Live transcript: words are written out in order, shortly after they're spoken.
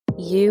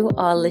You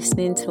are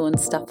listening to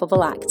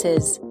Unstoppable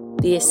Actors,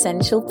 the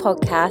essential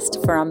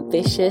podcast for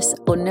ambitious,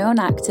 unknown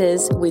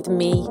actors with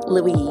me,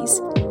 Louise,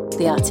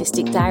 the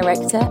artistic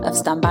director of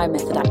Standby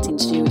Method Acting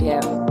Studio.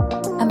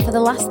 And for the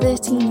last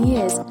 13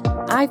 years,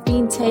 I've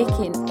been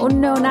taking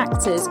unknown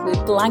actors with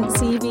blank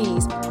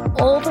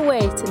CVs all the way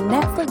to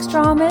Netflix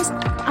dramas,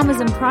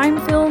 Amazon Prime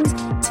films,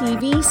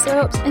 TV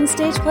soaps and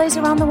stage plays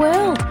around the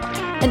world.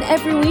 And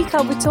every week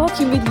I'll be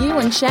talking with you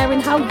and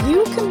sharing how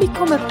you can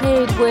become a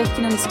paid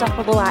working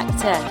unstoppable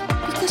actor,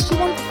 because you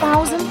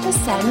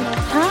 1000%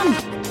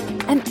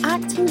 can. An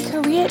acting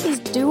career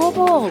is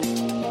doable.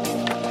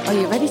 Are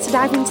you ready to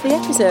dive into the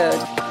episode?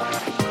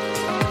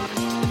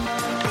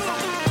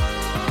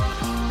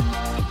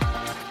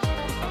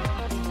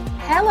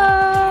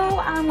 Hello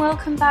and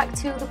welcome back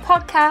to the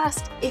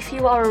podcast. If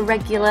you are a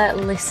regular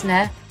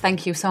listener,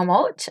 thank you so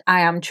much.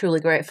 I am truly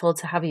grateful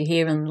to have you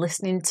here and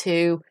listening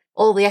to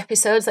all the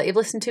episodes that you've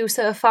listened to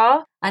so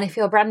far. And if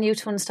you're brand new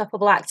to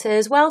Unstoppable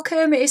Actors,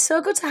 welcome. It is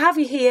so good to have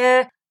you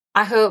here.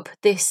 I hope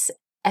this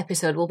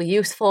episode will be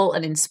useful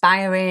and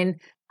inspiring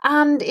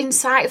and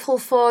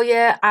insightful for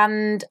you.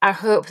 And I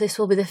hope this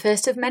will be the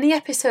first of many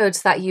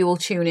episodes that you will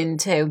tune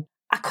into.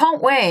 I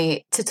can't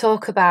wait to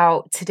talk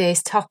about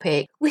today's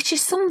topic, which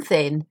is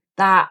something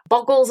that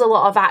boggles a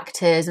lot of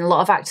actors, and a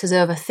lot of actors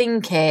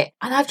overthink it.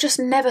 And I've just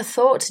never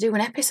thought to do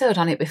an episode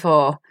on it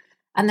before.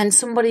 And then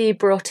somebody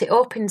brought it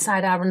up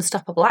inside our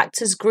Unstoppable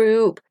Actors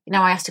group. You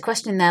know, I asked a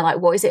question there, like,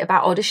 what is it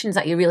about auditions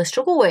that you really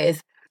struggle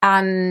with?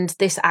 And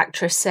this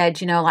actress said,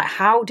 you know, like,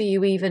 how do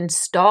you even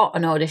start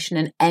an audition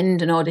and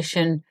end an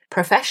audition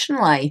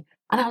professionally?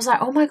 And I was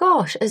like, oh my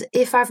gosh, as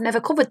if I've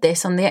never covered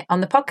this on the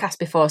podcast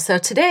before. So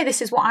today,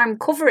 this is what I'm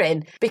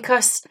covering,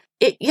 because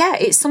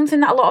it's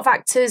something that a lot of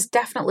actors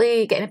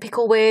definitely get in a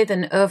pickle with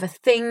and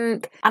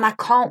overthink. And I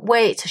can't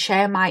wait to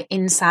share my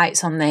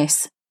insights on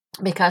this.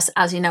 Because,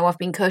 as you know, I've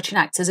been coaching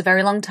actors a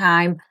very long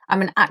time.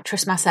 I'm an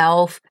actress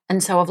myself,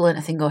 and so I've learned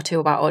a thing or two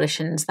about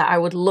auditions that I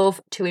would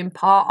love to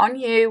impart on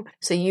you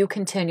so you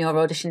can turn your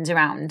auditions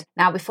around.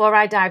 Now, before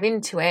I dive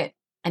into it,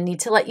 I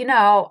need to let you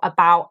know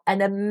about an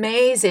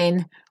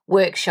amazing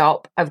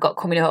workshop I've got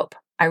coming up.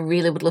 I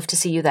really would love to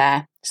see you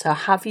there. So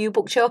have you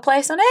booked your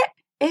place on it?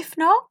 If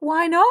not,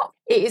 why not?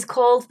 It is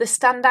called the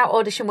Standout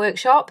Audition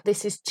Workshop.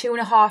 This is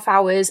 2.5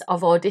 hours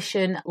of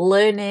audition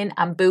learning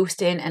and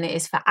boosting, and it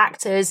is for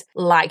actors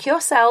like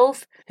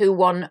yourself who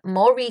want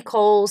more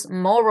recalls,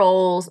 more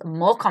roles,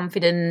 more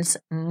confidence,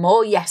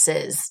 more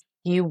yeses.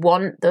 You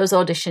want those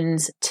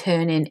auditions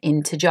turning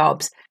into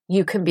jobs.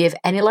 You can be of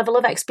any level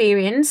of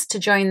experience to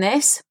join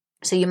this.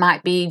 So you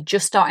might be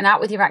just starting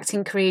out with your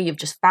acting career. You've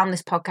just found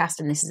this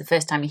podcast and this is the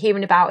first time you're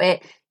hearing about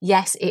it.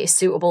 Yes, it is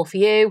suitable for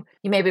you.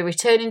 You may be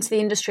returning to the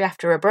industry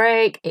after a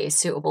break. It is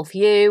suitable for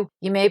you.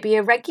 You may be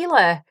a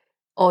regular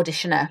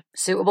auditioner,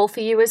 suitable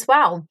for you as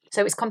well.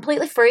 So it's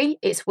completely free.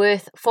 It's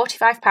worth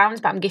 £45,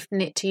 but I'm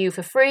gifting it to you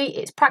for free.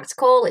 It's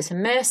practical, it's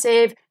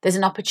immersive. There's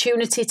an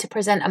opportunity to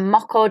present a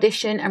mock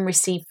audition and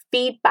receive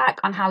feedback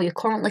on how you're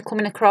currently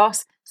coming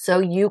across, so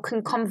you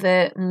can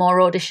convert more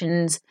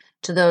auditions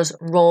to those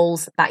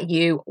roles that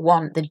you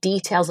want. The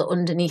details are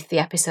underneath the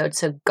episode,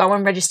 so go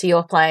and register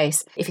your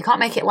place. If you can't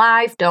make it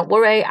live, don't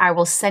worry, I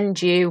will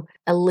send you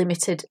a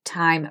limited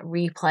time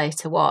replay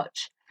to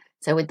watch.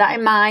 So with that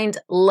in mind,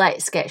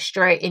 let's get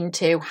straight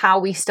into how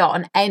we start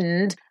and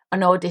end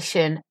an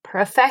audition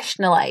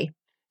professionally.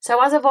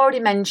 So as I've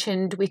already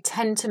mentioned, we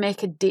tend to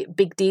make a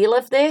big deal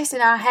of this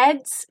in our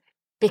heads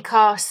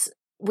because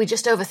we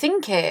just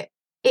overthink it.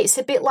 It's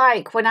a bit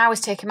like when I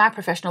was taking my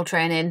professional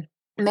training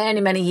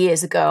many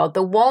years ago.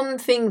 The one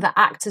thing that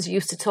actors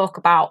used to talk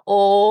about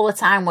all the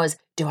time was,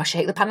 do I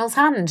shake the panel's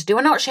hand? Do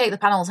I not shake the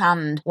panel's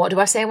hand? What do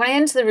I say when I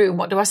enter the room?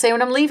 What do I say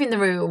when I'm leaving the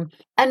room?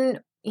 And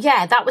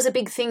yeah, that was a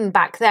big thing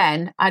back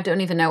then. I don't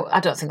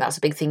think that's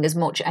a big thing as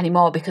much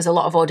anymore, because a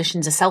lot of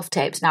auditions are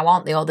self-tapes now,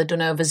 aren't they? Or they're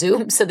done over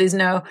Zoom, so there's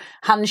no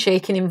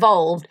handshaking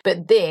involved.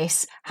 But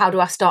this, how do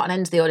I start and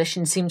end the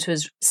audition,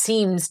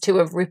 seems to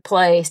have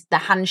replaced the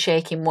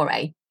handshaking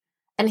worry.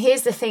 And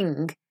here's the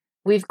thing.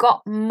 We've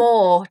got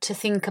more to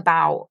think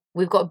about.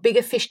 We've got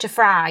bigger fish to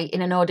fry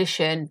in an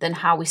audition than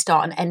how we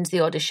start and end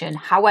the audition.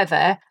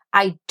 However,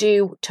 I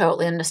do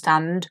totally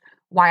understand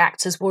why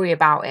actors worry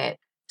about it.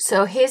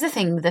 So here's the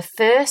thing. The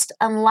first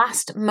and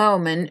last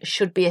moment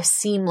should be a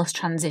seamless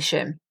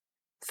transition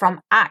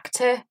from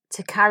actor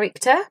to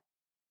character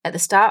at the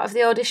start of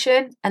the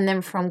audition, and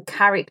then from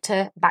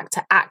character back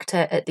to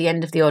actor at the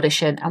end of the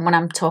audition. And when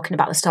I'm talking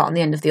about the start and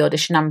the end of the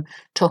audition, I'm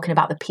talking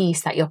about the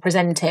piece that you're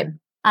presenting.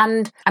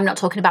 And I'm not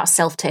talking about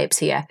self-tapes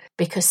here,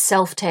 because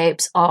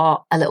self-tapes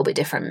are a little bit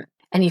different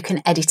and you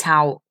can edit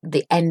out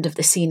the end of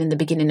the scene and the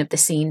beginning of the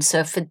scene.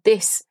 So for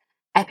this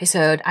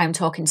episode, I'm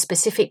talking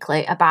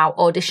specifically about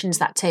auditions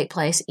that take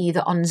place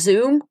either on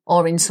Zoom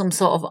or in some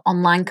sort of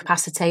online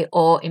capacity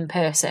or in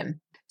person.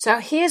 So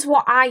here's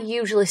what I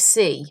usually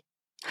see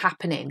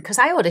happening, because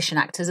I audition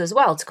actors as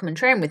well to come and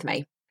train with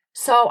me.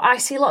 So I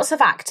see lots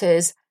of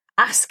actors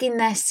asking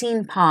their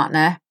scene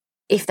partner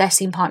if their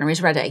scene partner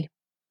is ready,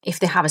 if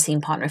they have a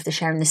scene partner, if they're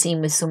sharing the scene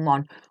with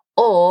someone,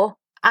 or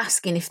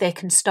asking if they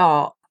can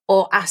start,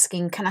 or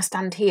asking, can I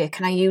stand here?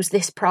 Can I use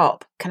this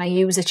prop? Can I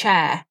use a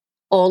chair?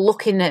 Or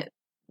looking at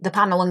the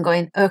panel and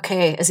going,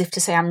 okay, as if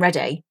to say I'm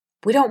ready.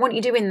 We don't want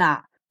you doing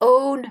that.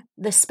 Own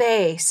the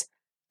space.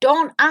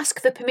 Don't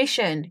ask for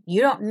permission.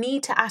 You don't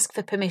need to ask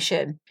for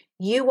permission.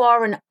 You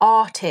are an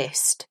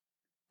artist,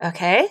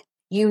 okay?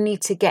 You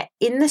need to get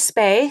in the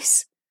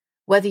space,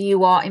 whether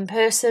you are in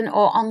person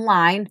or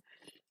online,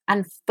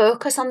 and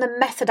focus on the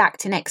method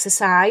acting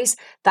exercise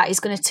that is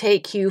going to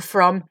take you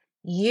from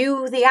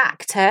you, the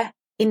actor,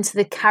 into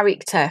the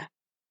character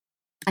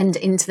and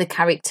into the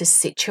character's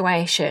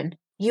situation.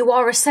 You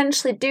are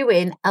essentially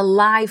doing a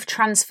live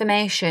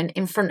transformation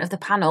in front of the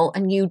panel,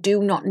 and you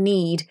do not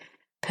need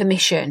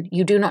permission.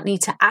 You do not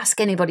need to ask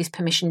anybody's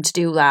permission to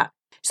do that.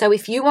 So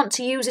if you want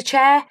to use a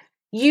chair,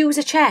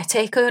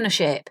 take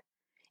ownership.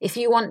 If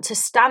you want to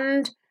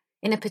stand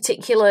in a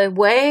particular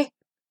way,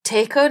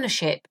 take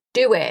ownership,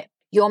 do it.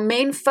 Your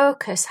main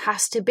focus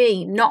has to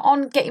be not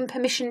on getting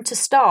permission to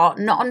start,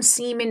 not on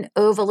seeming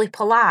overly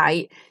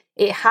polite.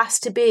 It has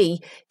to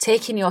be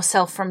taking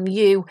yourself from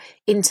you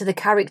into the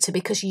character,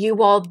 because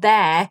you are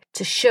there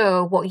to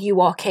show what you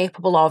are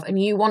capable of,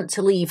 and you want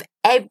to leave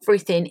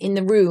everything in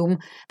the room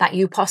that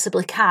you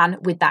possibly can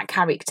with that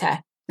character.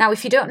 Now,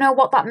 if you don't know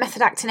what that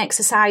method acting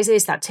exercise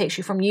is that takes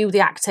you from you, the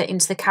actor,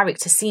 into the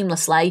character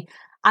seamlessly,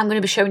 I'm going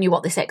to be showing you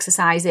what this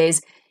exercise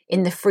is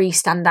in the free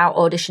Standout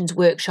Auditions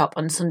workshop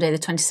on Sunday the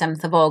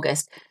 27th of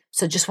August.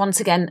 So just once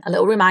again, a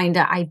little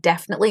reminder, I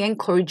definitely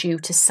encourage you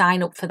to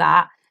sign up for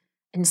that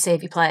and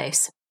save your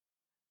place.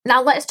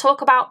 Now let's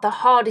talk about the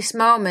hardest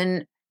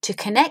moment to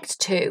connect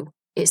to.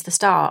 It's the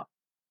start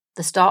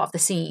of the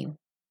scene.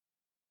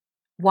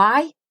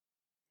 Why?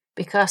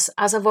 Because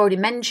as I've already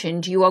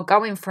mentioned, you are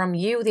going from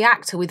you, the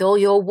actor, with all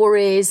your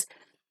worries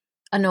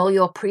and all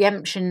your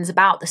preemptions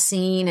about the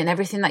scene and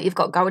everything that you've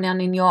got going on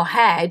in your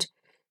head,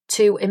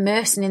 to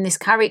immersing in this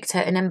character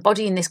and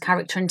embodying this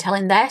character and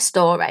telling their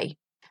story.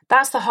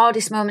 That's the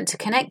hardest moment to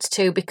connect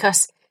to,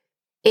 because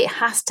it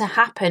has to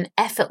happen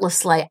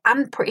effortlessly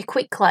and pretty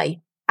quickly.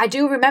 I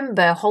do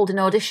remember holding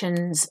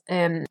auditions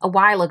a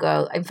while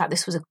ago. In fact,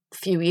 this was a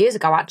few years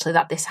ago, actually,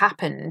 that this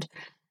happened.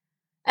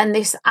 And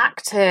this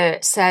actor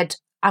said,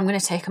 I'm going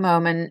to take a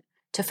moment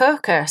to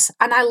focus.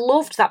 And I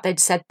loved that they'd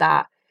said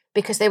that,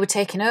 because they were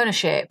taking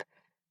ownership.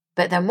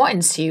 But then what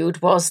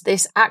ensued was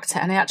this actor,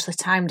 and I actually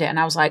timed it, and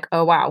I was like,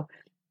 oh, wow,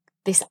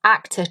 this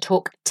actor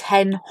took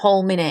 10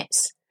 whole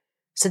minutes.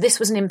 So this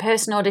was an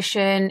in-person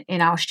audition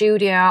in our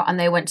studio, and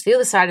they went to the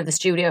other side of the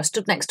studio,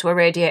 stood next to a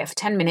radiator for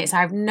 10 minutes.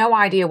 I have no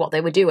idea what they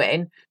were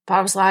doing, but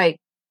I was like,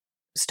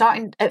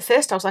 at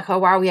first I was like, oh,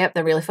 wow, yep,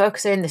 they're really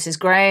focusing. This is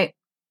great.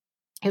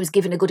 It was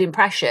giving a good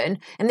impression.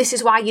 And this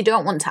is why you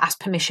don't want to ask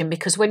permission,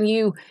 because when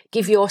you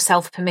give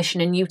yourself permission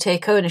and you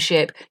take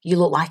ownership, you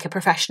look like a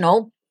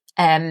professional.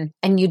 And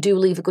you do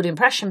leave a good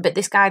impression. But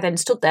this guy then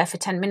stood there for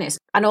 10 minutes.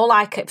 And all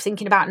I kept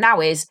thinking about now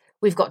is,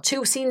 we've got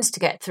 2 scenes to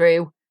get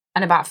through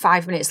and about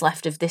 5 minutes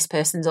left of this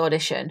person's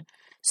audition.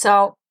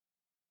 So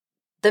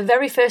the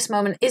very first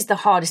moment is the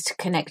hardest to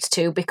connect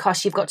to,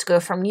 because you've got to go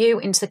from you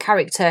into the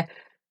character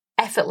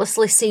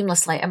effortlessly,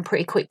 seamlessly, and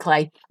pretty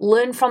quickly.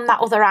 Learn from that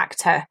other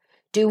actor.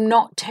 Do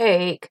not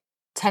take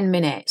 10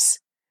 minutes.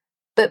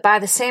 But by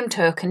the same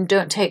token,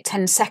 don't take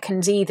 10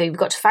 seconds either. You've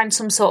got to find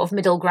some sort of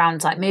middle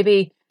ground, like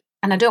maybe,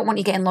 and I don't want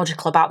you getting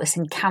logical about this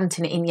and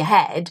counting it in your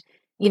head.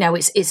 You know,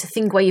 it's a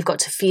thing where you've got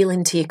to feel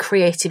into your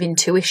creative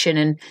intuition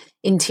and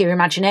into your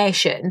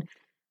imagination.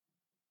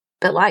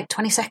 But like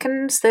 20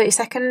 seconds, 30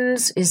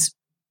 seconds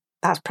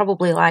that's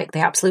probably like the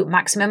absolute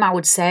maximum, I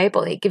would say,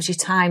 but it gives you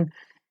time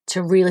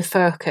to really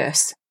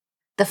focus.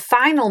 The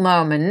final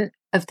moment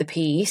of the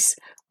piece,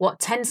 what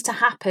tends to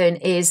happen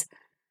is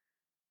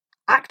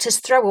actors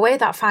throw away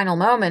that final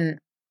moment.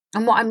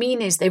 And what I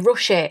mean is they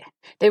rush it.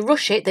 They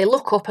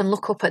look up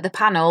at the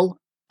panel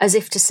as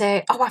if to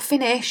say, oh, I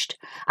finished.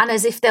 And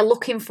as if they're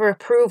looking for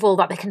approval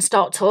that they can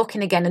start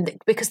talking again. And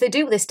because they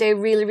do, they stay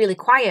really, really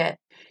quiet.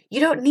 You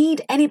don't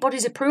need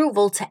anybody's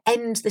approval to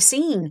end the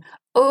scene.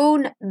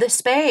 Own the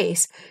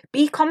space.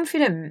 Be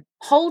confident.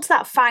 Hold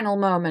that final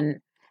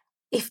moment.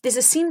 If there's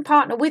a scene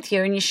partner with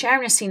you and you're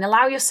sharing a scene,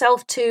 allow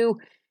yourself to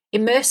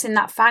immerse in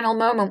that final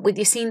moment with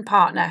your scene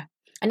partner.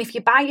 And if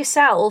you're by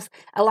yourself,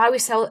 allow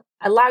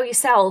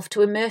yourself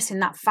to immerse in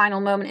that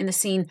final moment in the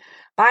scene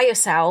by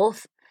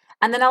yourself,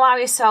 and then allow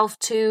yourself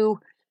to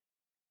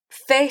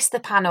face the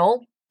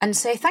panel and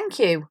say thank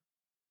you.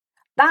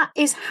 That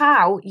is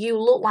how you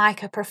look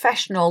like a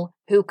professional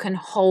who can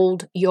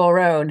hold your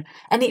own.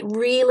 And it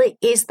really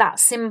is that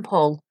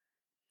simple.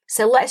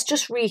 So let's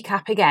just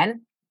recap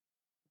again.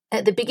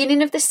 At the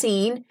beginning of the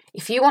scene,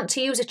 if you want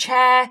to use a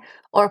chair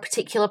or a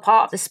particular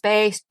part of the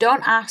space,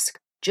 don't ask,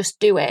 just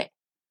do it.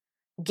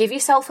 Give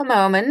yourself a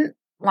moment,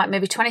 like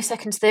maybe 20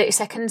 seconds, 30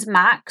 seconds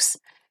max,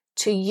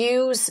 to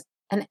use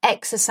an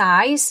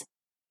exercise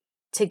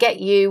to get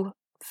you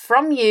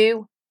from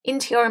you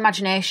into your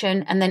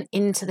imagination and then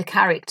into the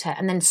character,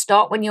 and then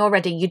start when you're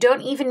ready. You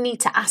don't even need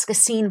to ask a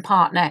scene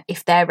partner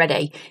if they're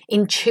ready.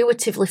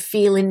 Intuitively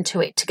feel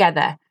into it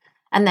together.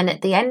 And then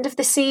at the end of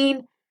the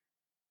scene,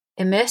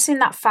 Immerse in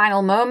that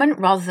final moment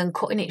rather than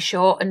cutting it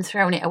short and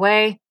throwing it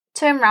away.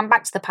 Turn round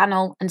back to the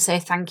panel and say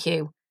thank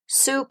you.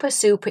 Super,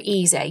 super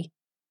easy.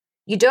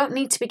 You don't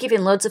need to be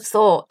giving loads of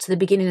thought to the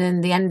beginning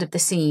and the end of the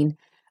scene.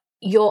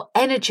 Your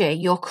energy,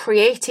 your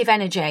creative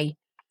energy,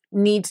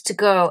 needs to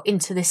go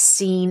into the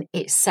scene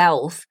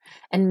itself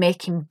and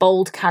making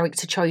bold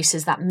character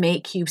choices that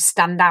make you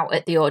stand out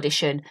at the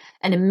audition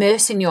and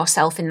immersing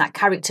yourself in that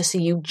character so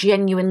you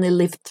genuinely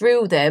live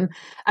through them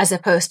as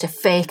opposed to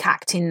fake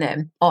acting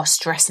them or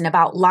stressing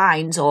about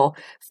lines or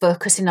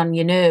focusing on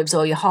your nerves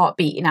or your heart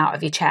beating out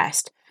of your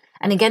chest.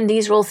 And again,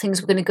 these are all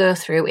things we're going to go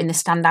through in the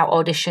Standout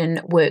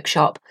Audition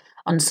workshop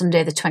on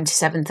Sunday the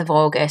 27th of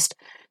August.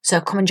 So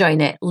come and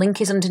join it.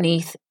 Link is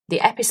underneath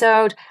the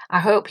episode. I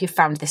hope you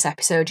found this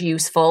episode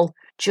useful.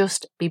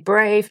 Just be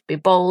brave, be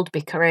bold,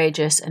 be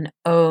courageous, and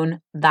own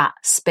that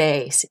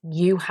space.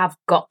 You have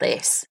got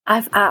this.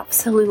 I've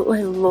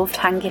absolutely loved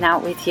hanging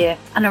out with you,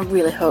 and I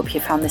really hope you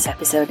found this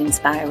episode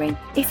inspiring.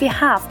 If you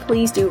have,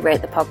 please do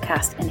rate the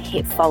podcast and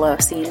hit follow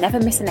so you never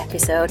miss an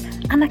episode,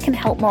 and I can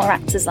help more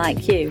actors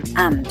like you.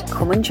 And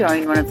come and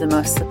join one of the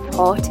most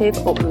supportive,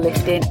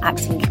 uplifting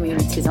acting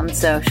communities on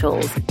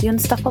socials, the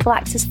Unstoppable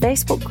Actors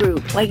Facebook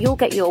group, where you'll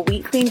get your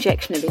weekly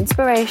injection of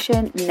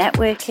inspiration,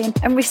 networking,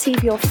 and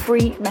receive your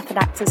free Method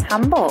Actors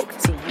handbook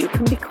so you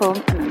can become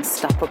an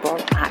unstoppable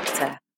actor.